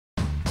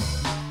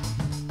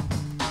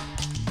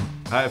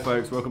Hi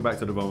folks, welcome back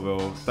to the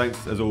Bonneville.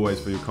 Thanks as always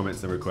for your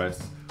comments and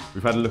requests.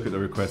 We've had a look at the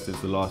requests since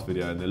the last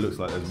video and it looks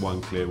like there's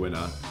one clear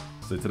winner.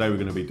 So today we're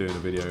going to be doing a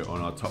video on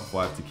our top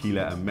 5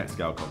 tequila and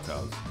mezcal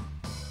cocktails.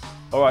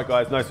 Alright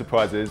guys, no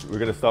surprises. We're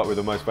going to start with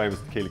the most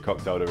famous tequila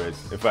cocktail there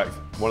is. In fact,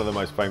 one of the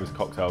most famous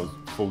cocktails,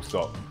 full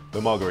stop,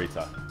 the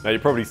Margarita. Now you're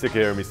probably sick of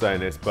hearing me saying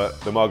this, but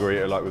the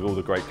Margarita, like with all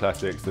the great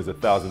classics, there's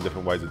 1,000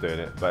 different ways of doing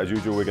it. But as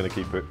usual, we're going to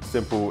keep it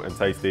simple and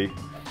tasty.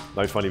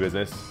 No funny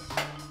business.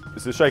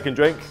 This is a shake and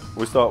drink.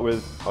 We'll start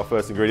with our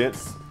first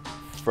ingredients.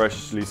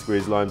 Freshly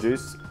squeezed lime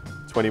juice,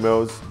 20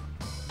 mils.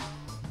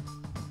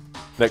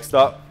 Next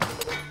up,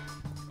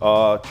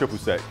 our triple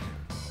sec,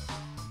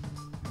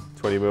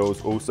 20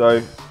 mils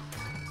also.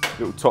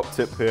 Little top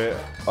tip here,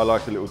 I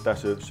like a little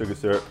dash of sugar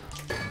syrup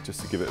just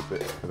to give it a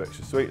bit of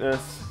extra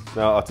sweetness.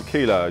 Now our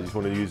tequila, you just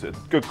want to use a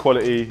good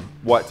quality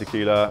white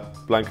tequila,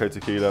 blanco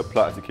tequila,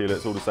 plata tequila,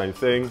 it's all the same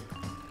thing.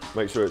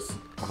 Make sure it's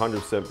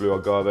 100% blue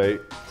agave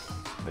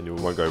and you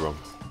won't go wrong.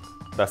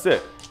 That's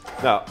it.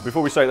 Now,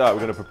 before we shake that,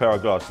 we're going to prepare our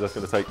glass, so that's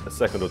going to take a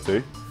second or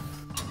two.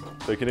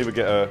 So you can either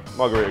get a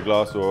margarita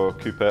glass or a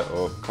coupe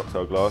or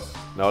cocktail glass.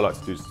 Now I like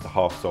to do just a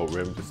half salt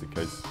rim, just in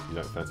case you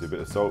don't fancy a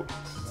bit of salt.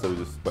 So we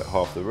just wet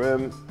half the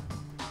rim,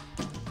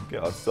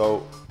 get our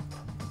salt,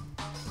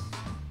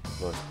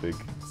 nice big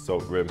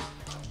salt rim.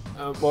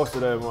 And whilst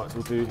we're there, we'll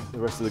do the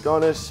rest of the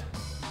garnish.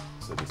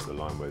 So just a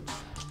lime wedge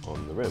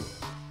on the rim.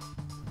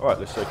 All right,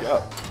 let's shake it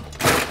up.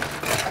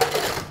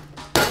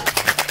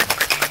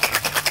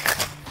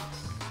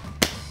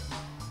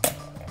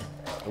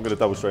 I'm going to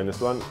double strain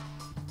this one.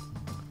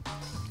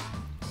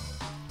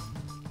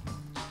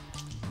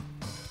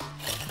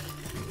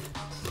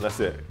 That's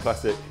it,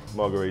 classic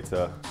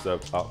margarita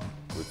served up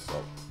with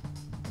salt.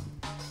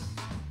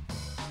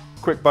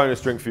 Quick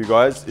bonus drink for you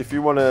guys. If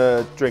you want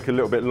to drink a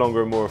little bit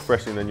longer and more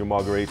refreshing than your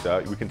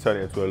margarita, we can turn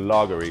it into a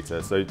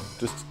Largarita. So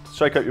just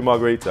shake up your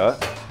margarita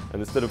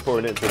and instead of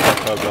pouring it into a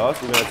cocktail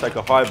glass, we're going to take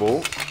a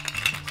highball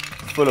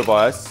full of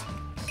ice.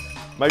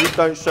 Maybe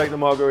don't shake the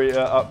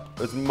margarita up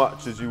as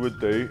much as you would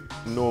do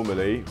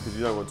normally because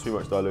you don't want too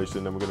much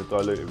dilution, and we're going to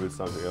dilute it with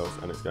something else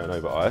and it's going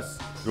over ice.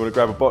 You want to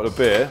grab a bottle of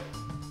beer,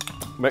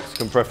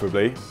 Mexican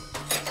preferably,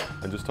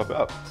 and just top it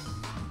up.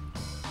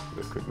 Give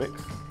it a quick mix.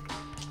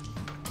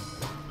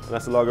 And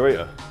that's a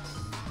Largarita.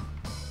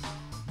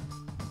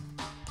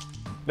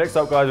 Next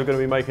up guys, we're going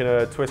to be making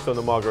a twist on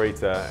the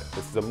margarita.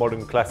 This is a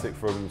modern classic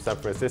from San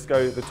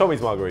Francisco, the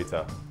Tommy's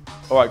Margarita.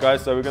 Alright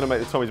guys, so we're going to make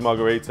the Tommy's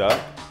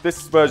Margarita.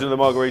 This version of the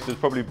margarita is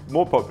probably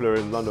more popular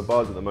in London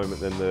bars at the moment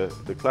than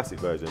the classic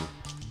version.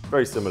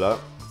 Very similar.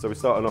 So we're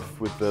starting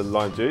off with the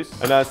lime juice.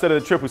 And now instead of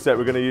the triple sec,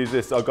 we're going to use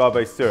this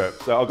agave syrup.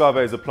 So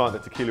agave is a plant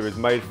that tequila is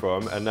made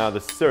from, and now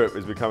the syrup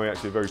is becoming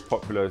actually a very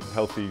popular,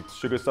 healthy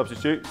sugar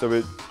substitute. So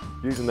we're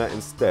using that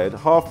instead.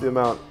 Half the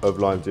amount of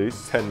lime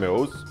juice, 10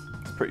 mils.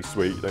 It's pretty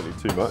sweet, you don't need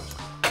too much.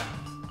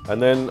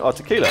 And then our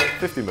tequila,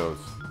 50 mils.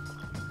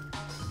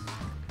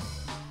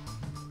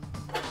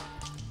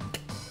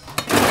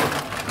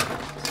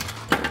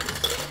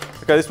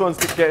 Okay, this one's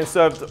getting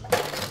served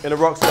in a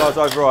rocks glass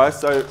over ice,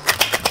 so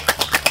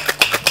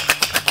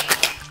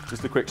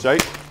just a quick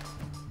shake.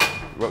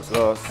 Rocks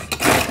glass.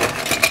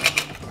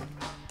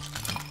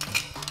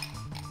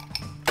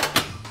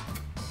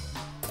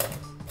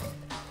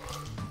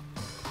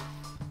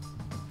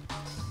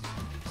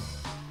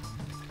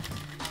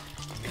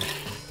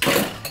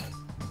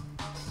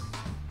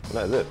 And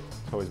that is it.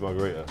 Tommy's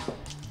Margarita.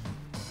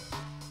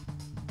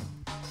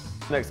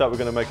 Next up, we're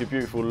going to make a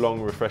beautiful,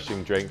 long,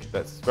 refreshing drink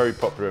that's very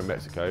popular in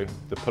Mexico,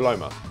 the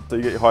Paloma. So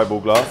you get your highball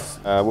glass.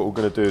 What we're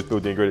going to do is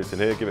build the ingredients in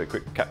here, give it a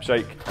quick cap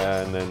shake,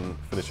 and then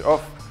finish it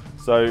off.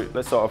 So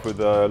let's start off with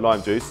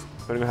lime juice.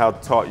 Depending on how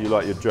tart you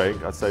like your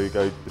drink, I'd say we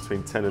go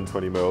between 10 and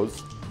 20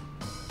 mils.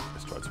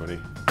 Let's try 20.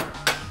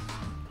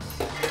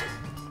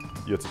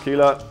 Your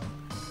tequila,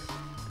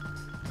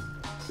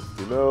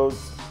 50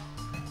 mils.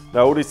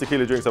 Now all these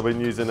tequila drinks, I've been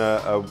using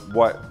a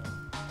white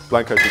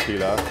blanco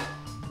tequila.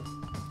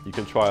 You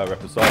can try a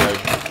reposado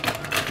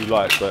if you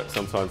like, but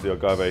sometimes the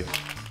agave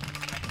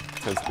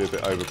tends to be a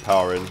bit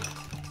overpowering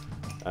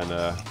and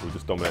will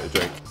just dominate the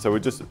drink. So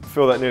we just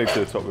fill that nearly to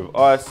the top with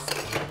ice,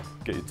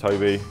 get your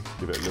Toby,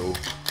 give it a little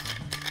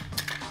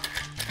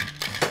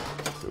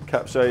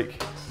cap shake.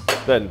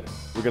 Then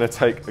we're going to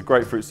take a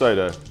grapefruit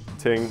soda,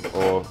 Ting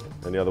or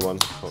any other one,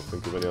 can't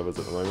think of any others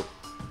at the moment,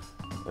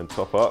 and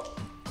top up.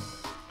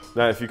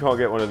 Now if you can't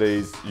get one of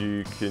these,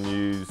 you can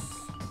use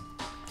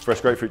fresh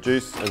grapefruit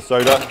juice and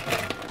soda.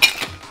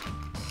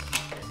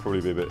 Probably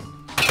be a bit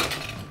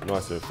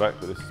nicer in fact,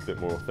 but this is a bit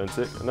more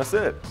authentic. And that's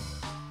it,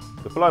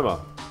 the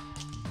Paloma.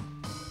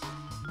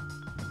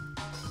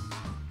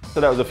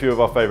 So that was a few of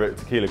our favourite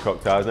tequila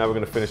cocktails. Now we're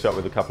going to finish up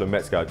with a couple of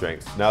mezcal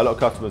drinks. Now a lot of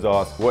customers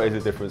ask, what is the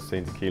difference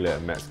between tequila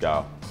and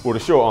mezcal? Well, the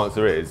short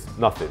answer is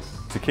nothing.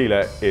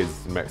 Tequila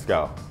is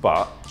mezcal,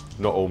 but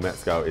not all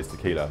mezcal is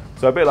tequila.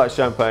 So a bit like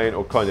champagne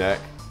or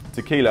cognac,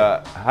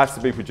 tequila has to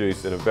be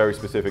produced in a very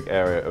specific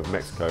area of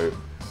Mexico,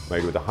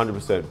 made with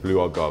 100%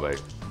 blue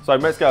agave. So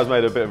mezcal has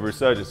made a bit of a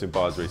resurgence in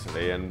bars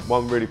recently, and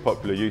one really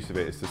popular use of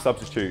it is to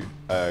substitute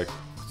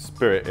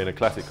spirit in a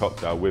classic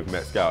cocktail with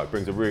mezcal. It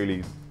brings a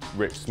really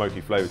rich,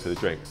 smoky flavour to the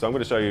drink. So I'm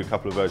going to show you a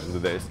couple of versions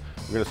of this.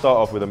 We're going to start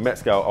off with a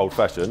Mezcal Old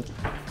Fashioned.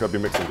 Grab your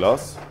mixing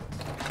glass,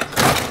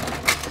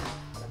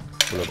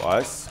 full of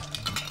ice.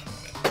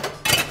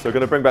 So we're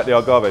going to bring back the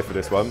agave for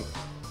this one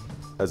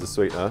as a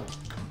sweetener,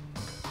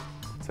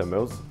 10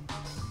 mils.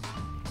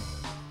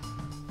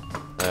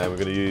 And we're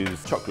going to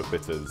use chocolate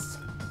bitters.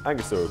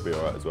 Angostura would be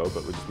alright as well,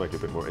 but we'll just make it a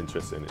bit more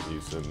interesting and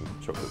use some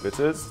chocolate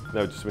bitters.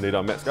 Now we need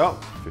our mezcal,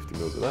 50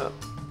 mils of that.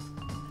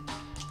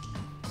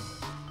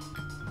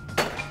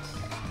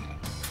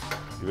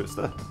 Give it a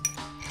stir.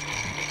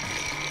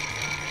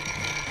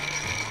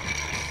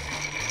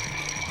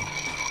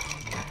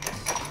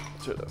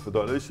 Check that for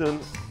dilution.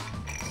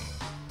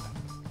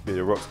 Get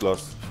your rocks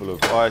glass full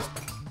of ice.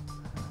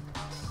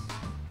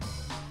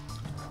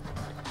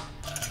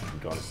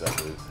 Garnish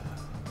that with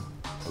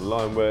a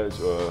lime wedge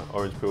or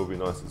orange peel would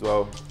be nice as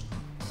well.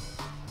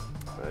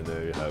 And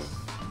there you have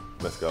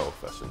Mezcal Old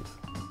Fashioned.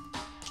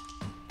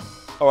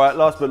 Alright,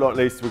 last but not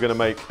least, we're going to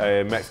make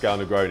a Mezcal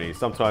Negroni,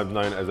 sometimes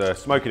known as a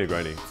Smoky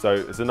Negroni. So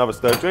it's another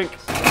stirred drink,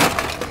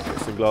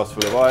 mixing glass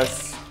full of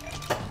ice.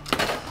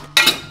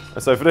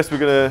 And so for this we're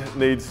going to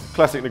need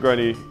classic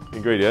Negroni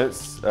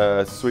ingredients,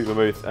 sweet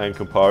vermouth and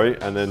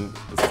Campari, and then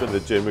instead of the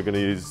gin we're going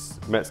to use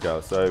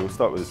Mezcal. So we'll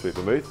start with the sweet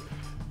vermouth.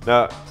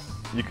 Now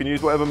you can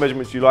use whatever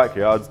measurements you like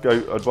here. I'd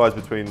advise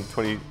between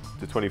 20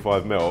 to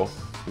 25 ml.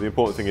 But the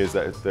important thing is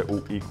that they're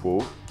all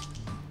equal.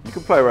 You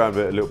can play around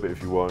with it a little bit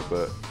if you want,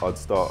 but I'd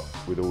start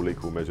with all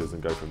equal measures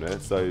and go from there.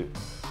 So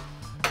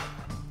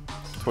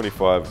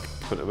 25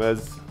 Punta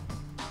Mez,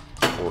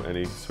 or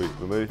any sweet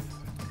vermouth,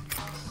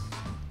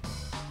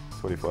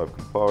 25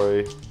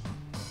 Campari,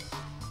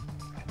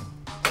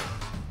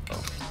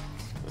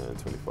 and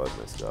 25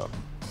 Mezcal.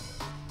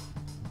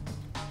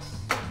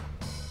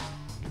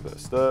 Give that a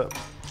stir.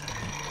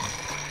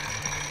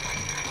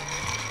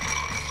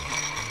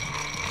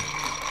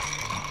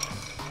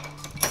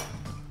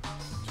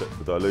 Check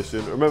for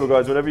dilution. Remember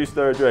guys, whenever you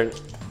stir a drink,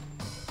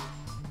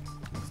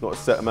 it's not a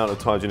set amount of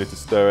times you need to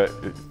stir it.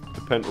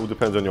 It all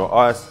depends on your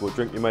ice, what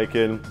drink you're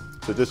making.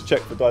 So just check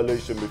for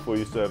dilution before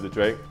you serve the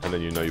drink, and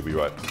then you know you'll be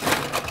right.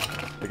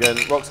 Again,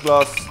 rocks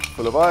glass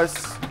full of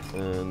ice,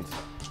 and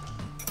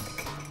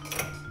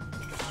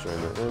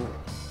strain that in.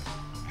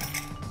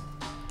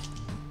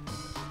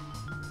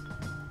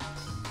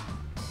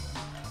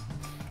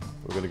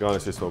 We're going to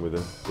garnish this one with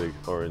a big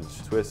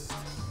orange twist.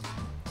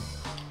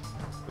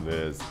 And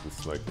there's the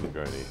Smoky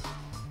Negroni.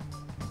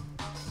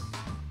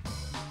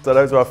 So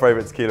those are our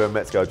favourite tequila and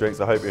mezcal drinks.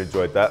 I hope you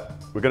enjoyed that.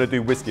 We're going to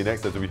do whiskey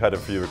next, as we've had a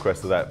few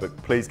requests of that, but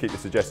please keep your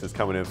suggestions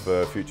coming in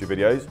for future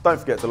videos. Don't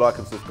forget to like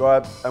and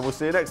subscribe, and we'll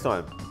see you next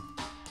time.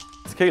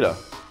 Tequila,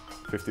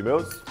 50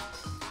 mils.